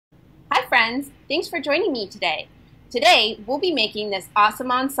friends, thanks for joining me today. Today we'll be making this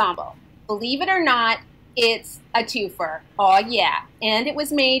awesome ensemble. Believe it or not, it's a twofer. Oh yeah, and it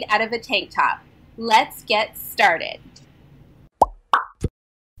was made out of a tank top. Let's get started.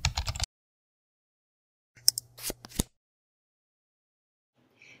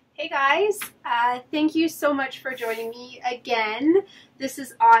 Hey guys, thank you so much for joining me again. This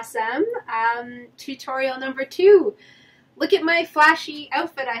is awesome. Tutorial number 2. Look at my flashy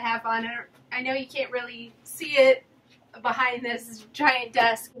outfit I have on. I know you can't really see it behind this giant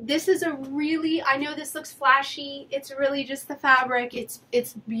desk. This is a really, I know this looks flashy, it's really just the fabric.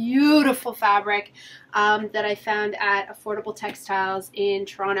 It's beautiful fabric that I found at Affordable Textiles in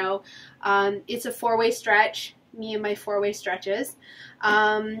Toronto. It's a 4-way stretch, me and my 4-way stretches.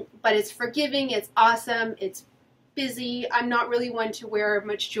 But it's forgiving, it's awesome, it's busy. I'm not really one to wear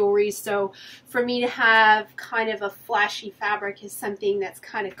much jewelry, so for me to have kind of a flashy fabric is something that's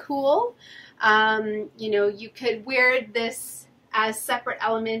kind of cool. You know, you could wear this as separate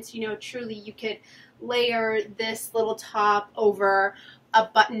elements. You know, truly you could layer this little top over a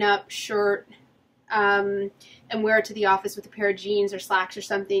button-up shirt and wear it to the office with a pair of jeans or slacks or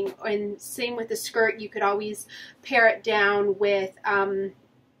something. And same with the skirt, you could always pair it down with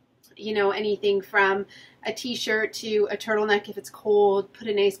you know, anything from a t-shirt to a turtleneck if it's cold, put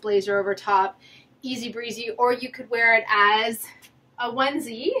a nice blazer over top, easy breezy. Or you could wear it as a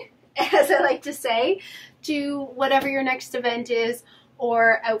onesie, as I like to say, to whatever your next event is,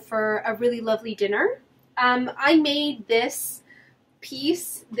 or out for a really lovely dinner. I made this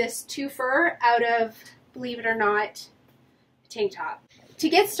piece, this twofer, out of, believe it or not, a tank top. To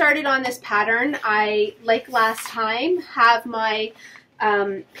get started on this pattern, I, like last time, have my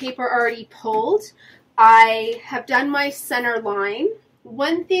paper already pulled. I have done my center line.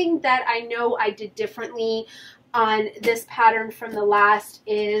 One thing that I know I did differently on this pattern from the last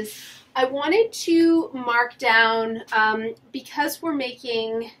is I wanted to mark down, because we're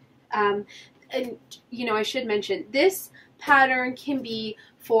making, and you know, I should mention, this pattern can be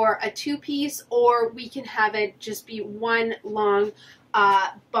for a 2-piece, or we can have it just be one long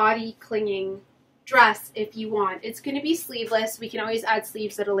body clinging dress if you want. It's going to be sleeveless. We can always add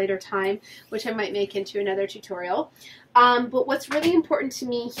sleeves at a later time, which I might make into another tutorial. But what's really important to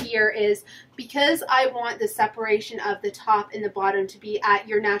me here is, because I want the separation of the top and the bottom to be at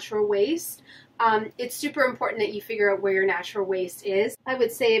your natural waist, it's super important that you figure out where your natural waist is. I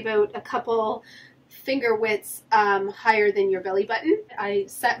would say about a couple finger widths higher than your belly button. I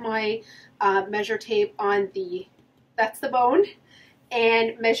set my measure tape on that's the bone,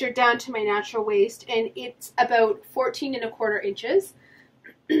 and measured down to my natural waist, and it's about 14¼ inches.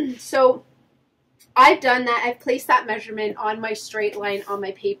 So I've done that. I've placed that measurement on my straight line on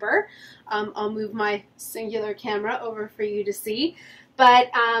my paper. I'll move my singular camera over for you to see. But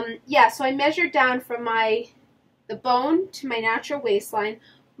yeah, so I measured down from the bone to my natural waistline,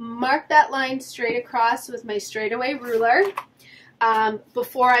 marked that line straight across with my straightaway ruler.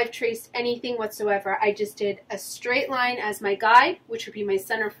 Before I've traced anything whatsoever, I just did a straight line as my guide, which would be my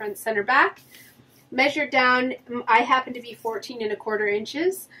center front, center back. Measured down, I happen to be 14¼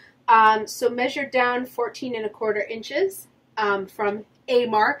 inches. So measured down 14¼ inches from a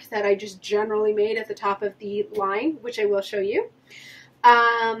mark that I just generally made at the top of the line, which I will show you.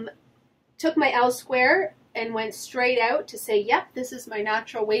 Took my L square and went straight out to say, yep, this is my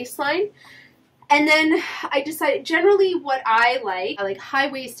natural waistline. And then I decided, generally what I like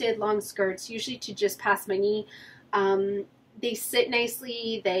high-waisted long skirts, usually to just past my knee. They sit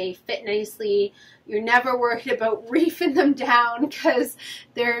nicely, they fit nicely. You're never worried about reefing them down because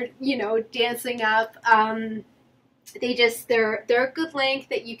they're, you know, dancing up. They're a good length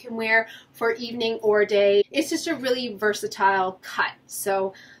that you can wear for evening or day. It's just a really versatile cut.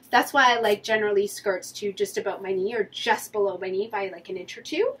 So that's why I like generally skirts to just about my knee or just below my knee by like an inch or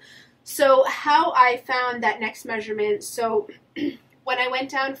two. So how I found that next measurement, so when I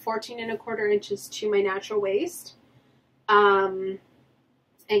went down 14¼ inches to my natural waist, and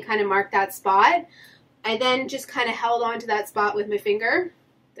kind of marked that spot, I then just kind of held on to that spot with my finger,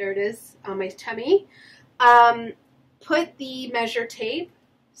 there it is on my tummy, put the measure tape,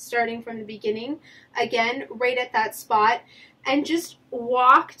 starting from the beginning, again, right at that spot, and just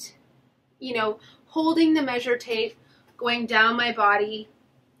walked, you know, holding the measure tape, going down my body,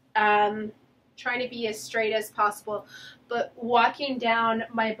 trying to be as straight as possible, but walking down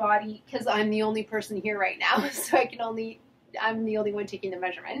my body, because I'm the only person here right now, so I'm the only one taking the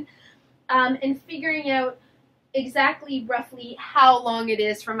measurement, and figuring out exactly roughly how long it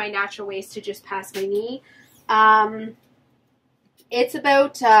is from my natural waist to just past my knee. It's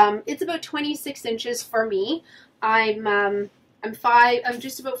about 26 inches for me. I'm I'm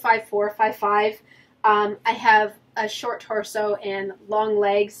just about 5'4", 5'5". I have a short torso and long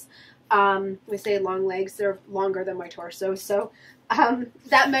legs. We say long legs, they're longer than my torso. So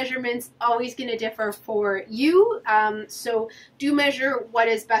that measurement's always going to differ for you. So do measure what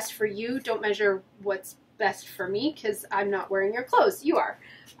is best for you. Don't measure what's best for me because I'm not wearing your clothes. You are.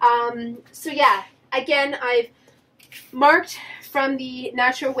 So yeah, again, I've marked from the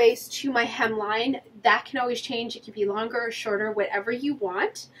natural waist to my hemline. That can always change. It can be longer or shorter, whatever you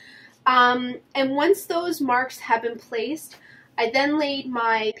want. And once those marks have been placed, I then laid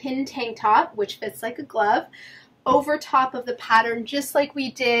my pin tank top, which fits like a glove, over top of the pattern, just like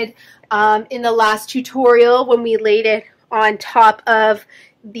we did in the last tutorial when we laid it on top of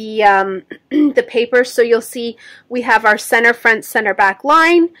the the paper. So you'll see we have our center front, center back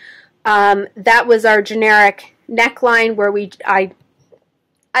line. That was our generic neckline where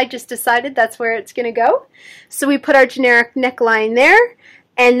I just decided that's where it's going to go. So we put our generic neckline there.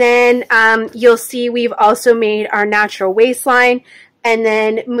 And then you'll see we've also made our natural waistline and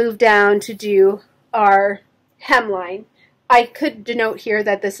then move down to do our hemline. I could denote here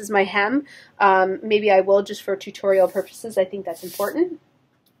that this is my hem. Maybe I will just for tutorial purposes. I think that's important.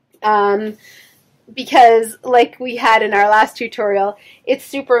 Because like we had in our last tutorial, it's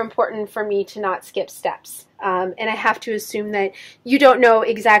super important for me to not skip steps. And I have to assume that you don't know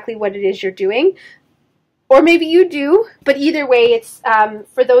exactly what it is you're doing. Or maybe you do, but either way, it's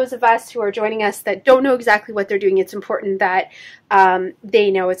for those of us who are joining us that don't know exactly what they're doing, it's important that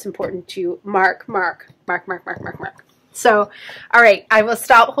they know it's important to mark. So, all right, I will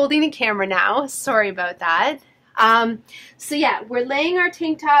stop holding the camera now. Sorry about that. So yeah, we're laying our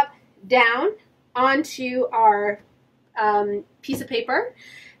tank top down onto our piece of paper.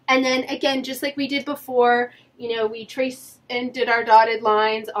 And then again, just like we did before, you know, we trace and did our dotted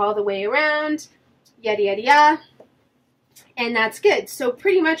lines all the way around. Yada, yada, yada. And that's good. So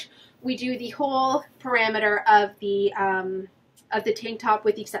pretty much we do the whole parameter of the tank top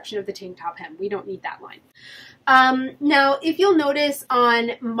with the exception of the tank top hem. We don't need that line. Now, if you'll notice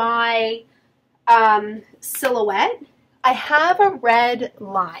on my silhouette, I have a red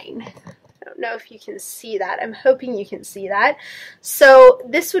line. I don't know if you can see that. I'm hoping you can see that. So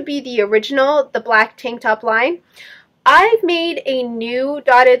this would be the original, the black tank top line. I've made a new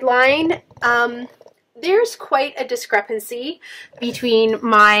dotted line. There's quite a discrepancy between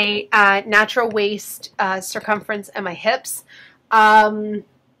my natural waist circumference and my hips. When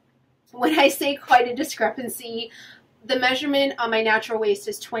I say quite a discrepancy, the measurement on my natural waist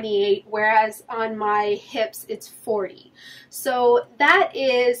is 28, whereas on my hips it's 40. So that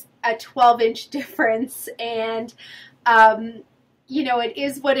is a 12-inch difference, and you know, it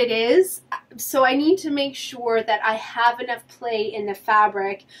is what it is. So I need to make sure that I have enough play in the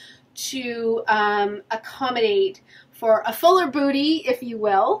fabric to accommodate for a fuller booty, if you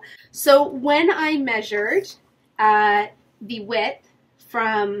will. So when I measured the width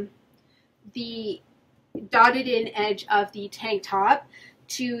from the dotted in edge of the tank top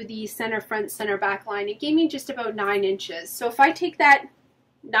to the center front, center back line, it gave me just about 9 inches. So if I take that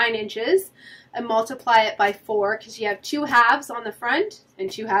 9 inches and multiply it by 4, because you have 2 halves on the front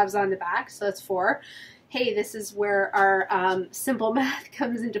and 2 halves on the back, so that's 4. Hey, this is where our simple math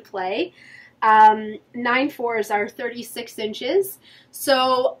comes into play. 9 4s are 36 inches.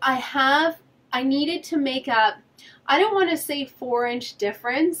 So I needed to make up, I don't want to say 4-inch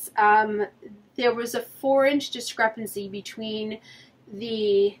difference. There was a 4-inch discrepancy between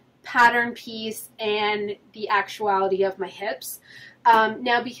the pattern piece and the actuality of my hips.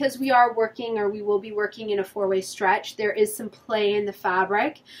 Now, because we are working, or we will be working in a 4-way stretch, there is some play in the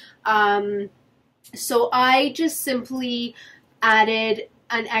fabric. So I just simply added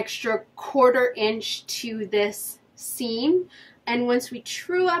an extra 1/4 inch to this seam, and once we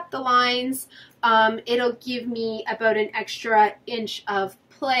true up the lines, it'll give me about an extra inch of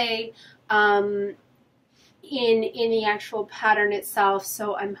play in the actual pattern itself.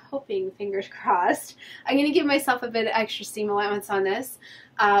 So I'm hoping, fingers crossed, I'm going to give myself a bit of extra seam allowance on this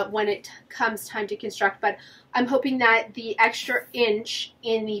when it comes time to construct, but I'm hoping that the extra inch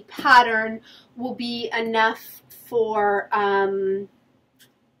in the pattern will be enough for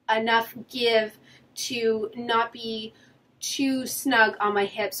enough give to not be too snug on my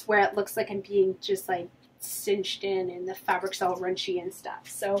hips where it looks like I'm being just like cinched in and the fabric's all runchy and stuff.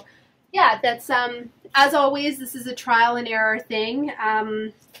 So yeah, that's as always, this is a trial and error thing.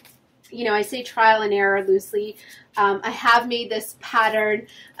 You know, I say trial and error loosely. I have made this pattern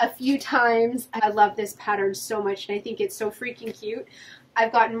a few times. I love this pattern so much, and I think it's so freaking cute.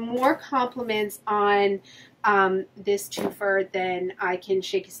 I've gotten more compliments on this twofer than I can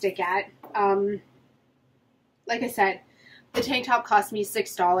shake a stick at. Like I said, the tank top cost me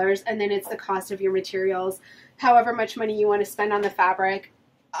 $6, and then it's the cost of your materials, however much money you want to spend on the fabric.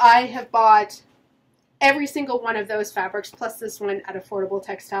 I have bought every single one of those fabrics, plus this one at Affordable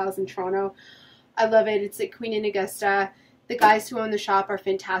Textiles in Toronto. I love it. It's at Queen and Augusta. The guys who own the shop are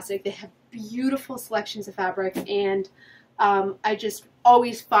fantastic. They have beautiful selections of fabric, and I just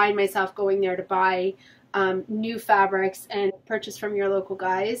always find myself going there to buy new fabrics and purchase from your local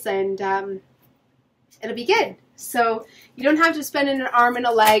guys, and it'll be good. So you don't have to spend an arm and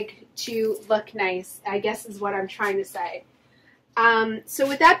a leg to look nice, I guess is what I'm trying to say. So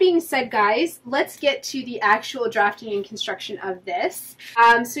with that being said, guys, let's get to the actual drafting and construction of this.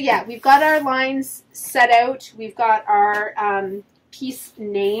 So yeah, we've got our lines set out. We've got our piece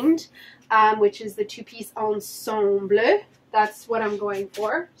named, which is the two-piece ensemble. That's what I'm going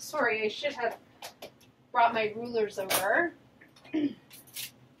for. Sorry, I should have brought my rulers over.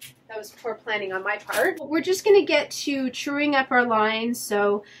 That was poor planning on my part. We're just going to get to truing up our lines,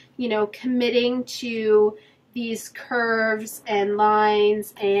 so, you know, committing to these curves and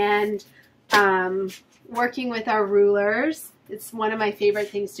lines, and working with our rulers. It's one of my favorite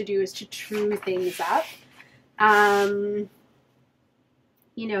things to do, is to true things up.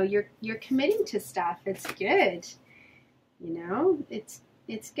 You know, you're committing to stuff. It's good. You know, it's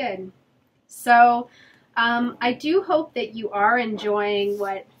good. So I do hope that you are enjoying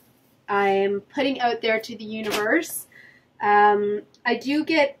what I'm putting out there to the universe. I do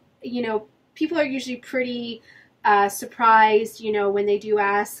get, you know, people are usually pretty surprised, you know, when they do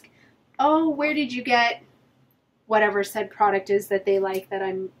ask, oh, where did you get whatever said product is that they like that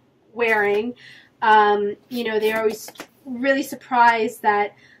I'm wearing. You know, they're always really surprised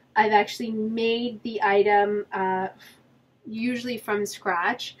that I've actually made the item usually from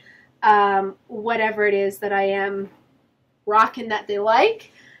scratch, whatever it is that I am rocking that they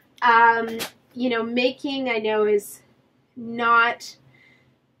like. You know, making, I know, is not,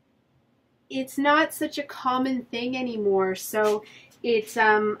 it's not such a common thing anymore, so it's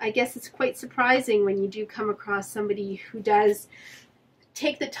I guess it's quite surprising when you do come across somebody who does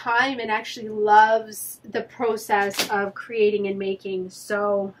take the time and actually loves the process of creating and making.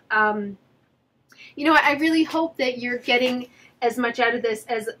 So you know, I really hope that you're getting as much out of this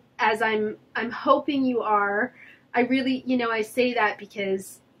as I'm hoping you are. I really, you know, I say that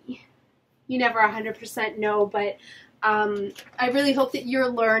because you never 100% know, but I really hope that you're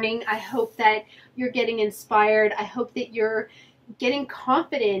learning. I hope that you're getting inspired. I hope that you're getting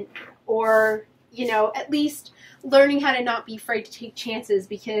confident, or, you know, at least learning how to not be afraid to take chances,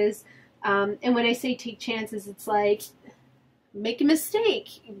 because, and when I say take chances, it's like, make a mistake,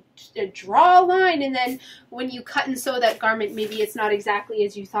 draw a line, and then when you cut and sew that garment, maybe it's not exactly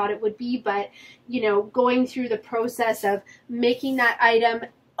as you thought it would be, but, you know, going through the process of making that item,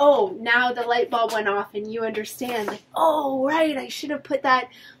 oh, now the light bulb went off and you understand, like, oh, right, I should have put that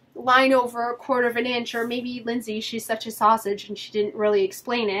line over 1/4 of an inch, or maybe Lindsay, she's such a sausage and she didn't really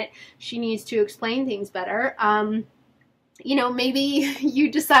explain it. She needs to explain things better. You know, maybe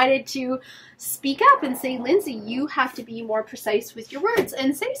you decided to speak up and say, Lindsay, you have to be more precise with your words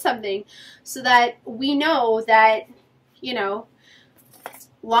and say something, so that we know that, you know,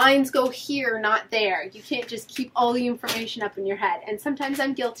 lines go here, not there. You can't just keep all the information up in your head. And sometimes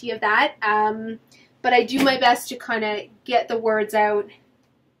I'm guilty of that, but I do my best to kind of get the words out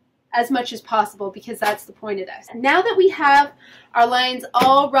as much as possible, because that's the point of this. Now that we have our lines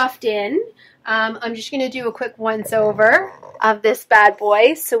all roughed in, I'm just going to do a quick once over of this bad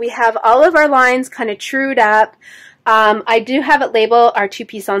boy. So we have all of our lines kind of trued up. I do have it labeled our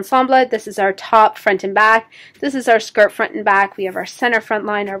two-piece ensemble. This is our top, front, and back. This is our skirt, front, and back. We have our center front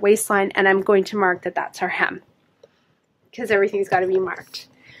line, our waistline, and I'm going to mark that that's our hem, because everything's got to be marked.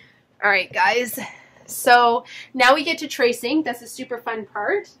 All right, guys. So now we get to tracing. That's a super fun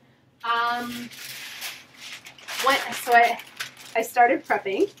part. So I started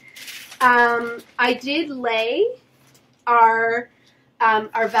prepping. I did lay our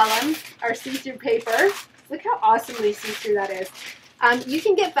vellum, our see-through paper. Look how awesomely see-through that is. You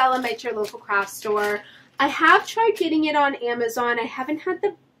can get vellum at your local craft store. I have tried getting it on Amazon. I haven't had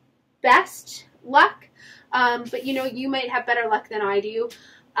the best luck, but you know, you might have better luck than I do.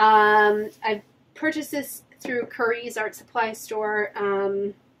 I've purchased this through Curry's art supply store.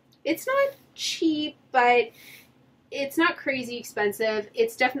 It's not cheap, but it's not crazy expensive.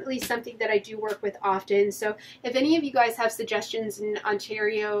 It's definitely something that I do work with often. So if any of you guys have suggestions in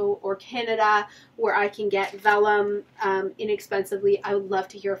Ontario or Canada where I can get vellum inexpensively, I would love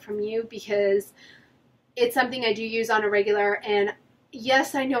to hear from you, because it's something I do use on a regular. And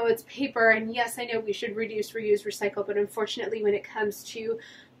yes, I know it's paper, and yes, I know we should reduce, reuse, recycle, but unfortunately when it comes to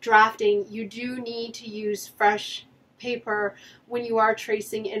drafting, you do need to use fresh paper when you are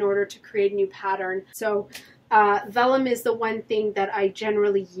tracing in order to create a new pattern. So vellum is the one thing that I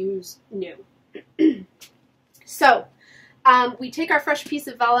generally use new. So we take our fresh piece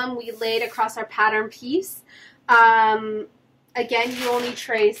of vellum, we lay it across our pattern piece. Again, you only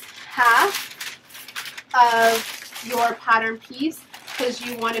trace half of your pattern piece because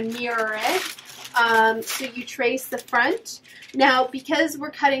you want to mirror it. So you trace the front. Now, because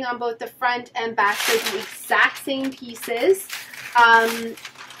we're cutting on both the front and back, they're the exact same pieces,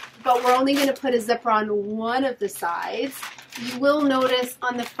 but we're only going to put a zipper on one of the sides. You will notice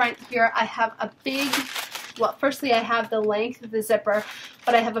on the front here, I have a big, well, firstly, I have the length of the zipper,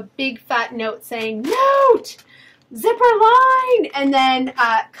 but I have a big fat note saying, note, zipper line, and then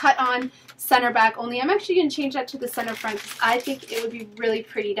cut on center back only. I'm actually going to change that to the center front because I think it would be really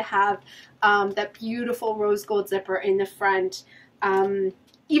pretty to have that beautiful rose gold zipper in the front.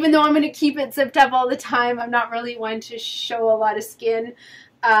 Even though I'm going to keep it zipped up all the time, I'm not really one to show a lot of skin.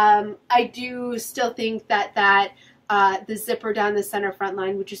 I do still think that the zipper down the center front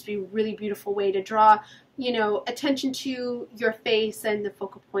line would just be a really beautiful way to draw, you know, attention to your face and the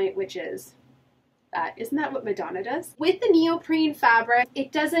focal point, which is that. Isn't that what Madonna does? With the neoprene fabric,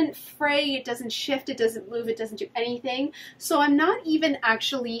 it doesn't fray, it doesn't shift, it doesn't move, it doesn't do anything. So I'm not even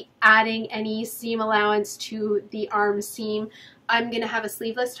actually adding any seam allowance to the arm seam. I'm going to have a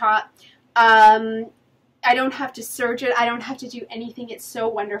sleeveless top. I don't have to serge it. I don't have to do anything. It's so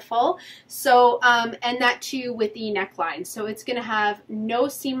wonderful. So, and that too with the neckline. So it's going to have no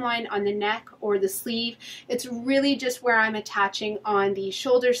seam line on the neck or the sleeve. It's really just where I'm attaching on the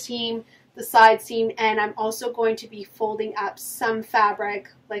shoulder seam, the side seam, and I'm also going to be folding up some fabric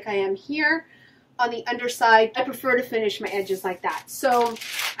like I am here on the underside. I prefer to finish my edges like that. So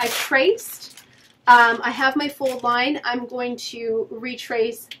I traced. I have my fold line. I'm going to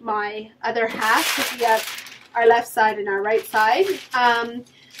retrace my other half because we have our left side and our right side.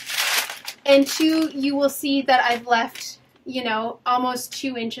 And two, you will see that I've left, you know, almost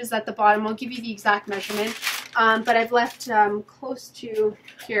 2 inches at the bottom. I'll give you the exact measurement. But I've left close to,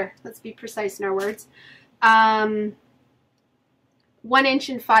 here, let's be precise in our words. 1 inch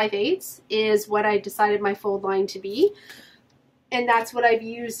and 5/8 is what I decided my fold line to be. And that's what I've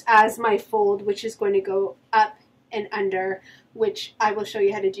used as my fold, which is going to go up and under, which I will show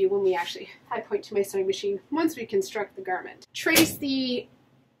you how to do when I point to my sewing machine once we construct the garment. Trace the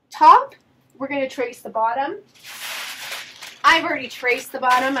top. We're going to trace the bottom. I've already traced the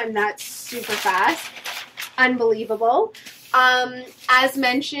bottom. I'm not super fast. Unbelievable. As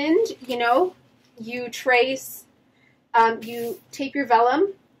mentioned, you know, you trace, you tape your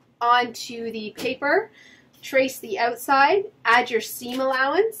vellum onto the paper, trace the outside, add your seam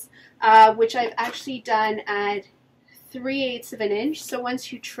allowance, which I've actually done at 3/8 of an inch. So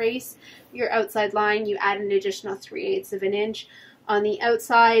once you trace your outside line, you add an additional 3/8 of an inch on the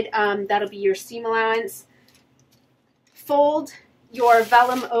outside. That'll be your seam allowance. Fold your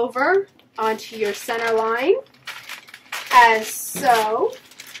vellum over onto your center line as so,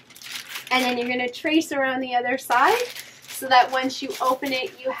 and then you're going to trace around the other side so that once you open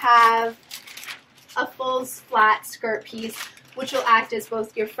it, you have a full flat skirt piece, which will act as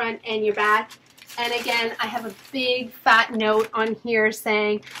both your front and your back. And again, I have a big fat note on here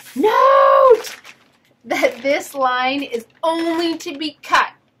saying, note that this line is only to be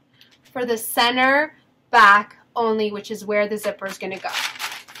cut for the center back only, which is where the zipper is going to go.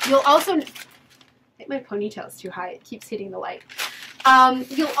 You'll also, I think my ponytail is too high, it keeps hitting the light.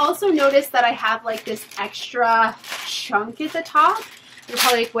 You'll also notice that I have like this extra chunk at the top. You're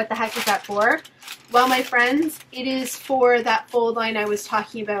probably like, what the heck is that for? Well, my friends, it is for that fold line I was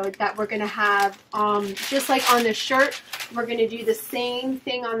talking about that we're going to have, just like on the shirt, we're going to do the same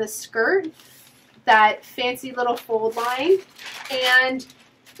thing on the skirt, that fancy little fold line. And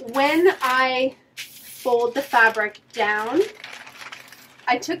when I fold the fabric down,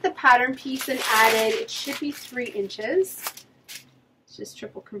 I took the pattern piece and added, it should be 3 inches. Let's just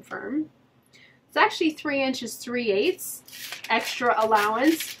triple confirm. It's actually 3 inches 3/8 extra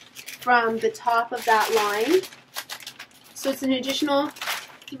allowance from the top of that line. So it's an additional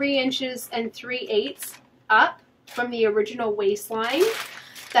 3 inches and 3/8 up from the original waistline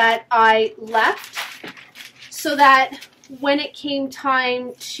that I left, so that when it came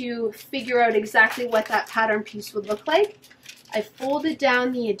time to figure out exactly what that pattern piece would look like, I folded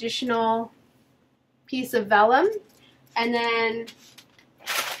down the additional piece of vellum and then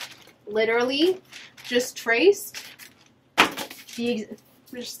literally just traced the,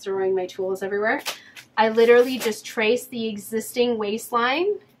 I'm just throwing my tools everywhere. I literally just traced the existing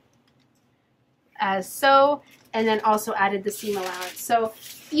waistline as so, and then also added the seam allowance. So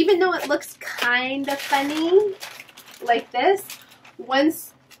even though it looks kind of funny, like this.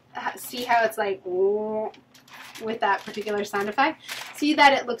 Once, see how it's like with that particular sound effect? See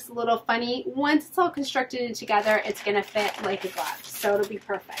that it looks a little funny? Once it's all constructed and together, it's gonna fit like a glove, so it'll be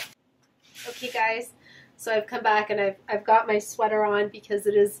perfect. Okay guys, so I've come back and I've got my sweater on because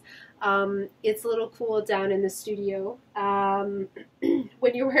it is it's a little cool down in the studio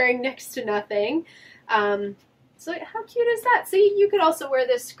when you're wearing next to nothing. So how cute is that? See, you could also wear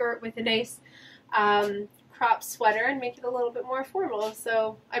this skirt with a nice crop sweater and make it a little bit more formal.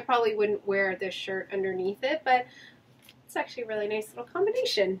 So I probably wouldn't wear this shirt underneath it, but it's actually a really nice little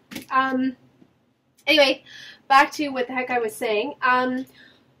combination. Anyway, back to what the heck I was saying.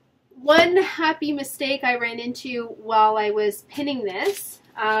 One happy mistake I ran into while I was pinning this,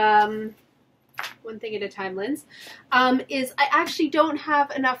 one thing at a time, Linz, is I actually don't have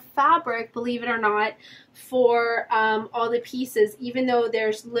enough fabric, believe it or not, for all the pieces. Even though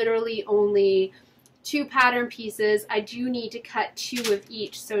there's literally only 2 pattern pieces, I do need to cut 2 of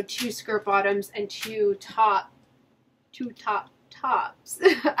each, so 2 skirt bottoms and 2 tops.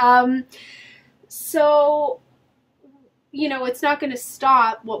 So, you know, it's not going to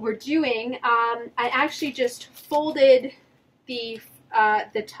stop what we're doing. I actually just folded the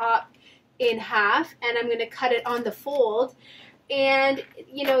top in half, and I'm going to cut it on the fold. And,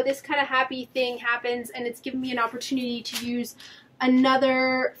 you know, this kind of happy thing happens, and it's given me an opportunity to use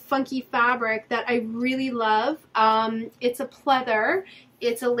another funky fabric that I really love. It's a pleather.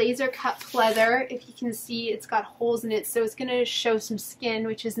 It's a laser cut pleather. If you can see, it's got holes in it, so it's going to show some skin,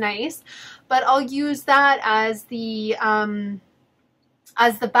 which is nice. But I'll use that as the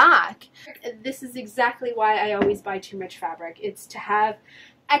back. This is exactly why I always buy too much fabric. It's to have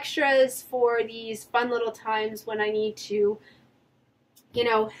extras for these fun little times when I need to, you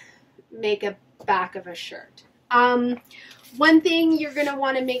know, make a back of a shirt. One thing you're going to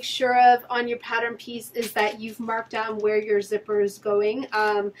want to make sure of on your pattern piece is that you've marked down where your zipper is going.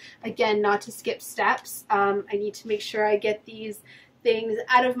 Again, not to skip steps. I need to make sure I get these things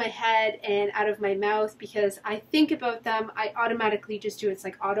out of my head and out of my mouth, because I think about them, I automatically just do it. It's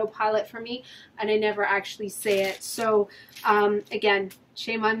like autopilot for me, and I never actually say it. So again,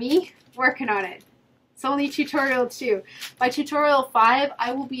 shame on me, working on it. It's only tutorial 2. By tutorial 5,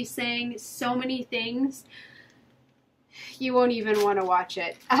 I will be saying so many things you won't even want to watch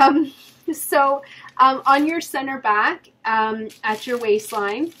it. On your center back, at your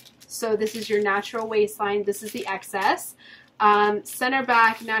waistline, so this is your natural waistline, this is the excess. Center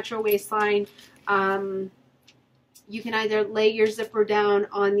back, natural waistline, you can either lay your zipper down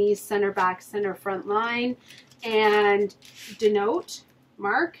on the center back, center front line and denote,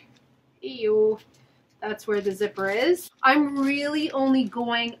 mark, ew, that's where the zipper is. I'm really only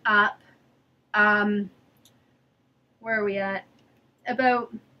going up, where are we at?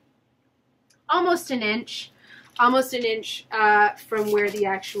 About almost an inch from where the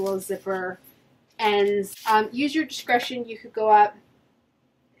actual zipper ends. Use your discretion. You could go up,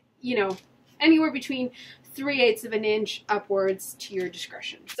 you know, anywhere between 3/8 of an inch upwards to your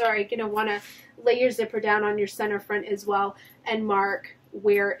discretion. Sorry, you're gonna want to lay your zipper down on your center front as well and mark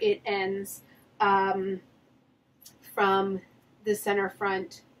where it ends from the center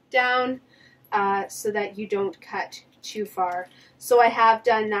front down, so that you don't cut too far. So I have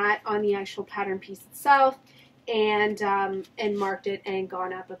done that on the actual pattern piece itself, and marked it and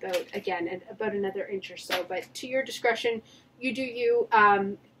gone up about, again, about another inch or so. But to your discretion, you do you,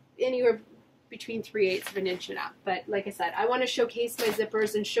 anywhere between 3/8 of an inch and up. But like I said, I want to showcase my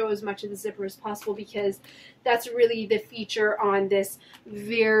zippers and show as much of the zipper as possible, because that's really the feature on this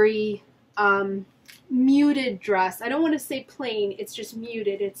very muted dress. I don't want to say plain, it's just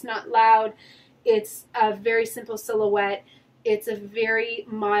muted. It's not loud. It's a very simple silhouette. It's a very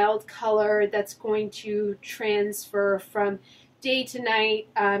mild color that's going to transfer from day to night,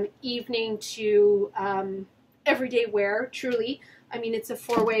 evening to everyday wear, truly. I mean, it's a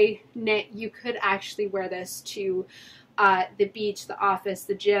 4-way knit. You could actually wear this to the beach, the office,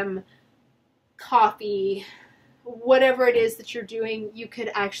 the gym, coffee, whatever it is that you're doing. You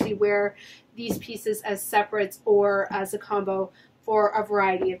could actually wear these pieces as separates or as a combo for a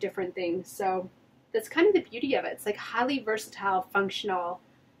variety of different things. So that's kind of the beauty of it. It's like highly versatile, functional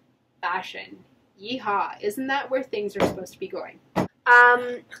fashion. Yeehaw. Isn't that where things are supposed to be going?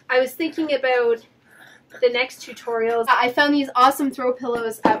 I was thinking about the next tutorials. I found these awesome throw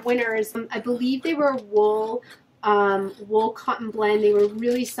pillows at Winners. I believe they were wool cotton blend. They were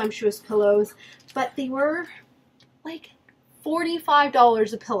really sumptuous pillows, but they were like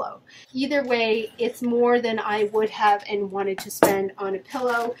 $45 a pillow. Either way, it's more than I would have and wanted to spend on a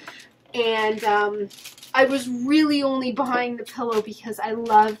pillow. And I was really only buying the pillow because I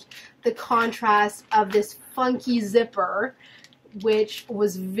loved the contrast of this funky zipper, which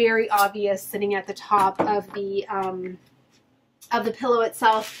was very obvious sitting at the top of the pillow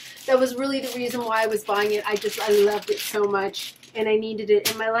itself. That was really the reason why I was buying it. I loved it so much and I needed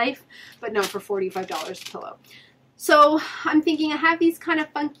it in my life, but not for $45 a pillow. So I'm thinking I have these kind of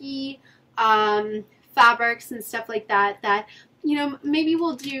funky fabrics and stuff like that, you know, maybe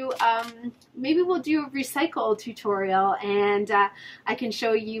we'll do a recycle tutorial, and I can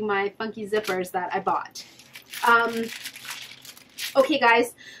show you my funky zippers that I bought. Okay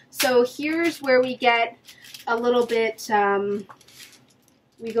guys, so here's where we get a little bit,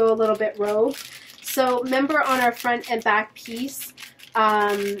 we go a little bit rogue. So remember, on our front and back piece,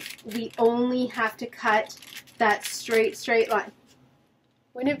 we only have to cut that straight line.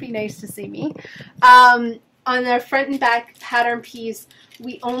 Wouldn't it be nice to see me? On our front and back pattern piece,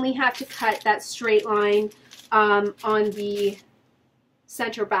 we only have to cut that straight line on the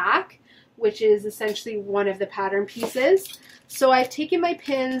center back, which is essentially one of the pattern pieces. So I've taken my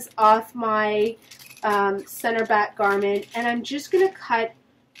pins off my center back garment, and I'm just going to cut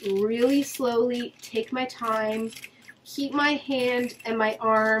really slowly, take my time, keep my hand and my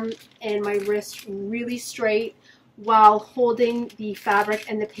arm and my wrist really straight while holding the fabric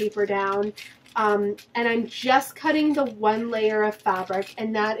and the paper down. And I'm just cutting the one layer of fabric,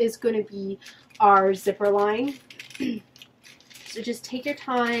 and that is going to be our zipper line. So just take your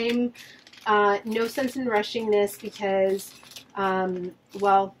time. No sense in rushing this because,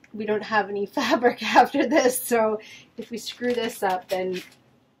 well, we don't have any fabric after this, so if we screw this up, then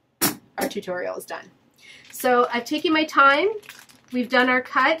our tutorial is done. So I've taken my time. We've done our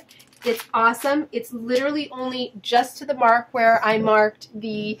cut. It's awesome. It's literally only just to the mark where I marked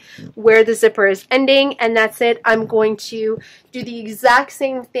where the zipper is ending, and that's it. I'm going to do the exact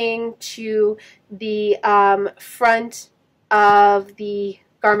same thing to the front of the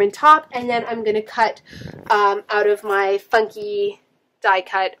garment top, and then I'm going to cut out of my funky die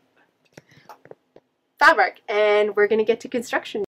cut fabric, and we're going to get to construction.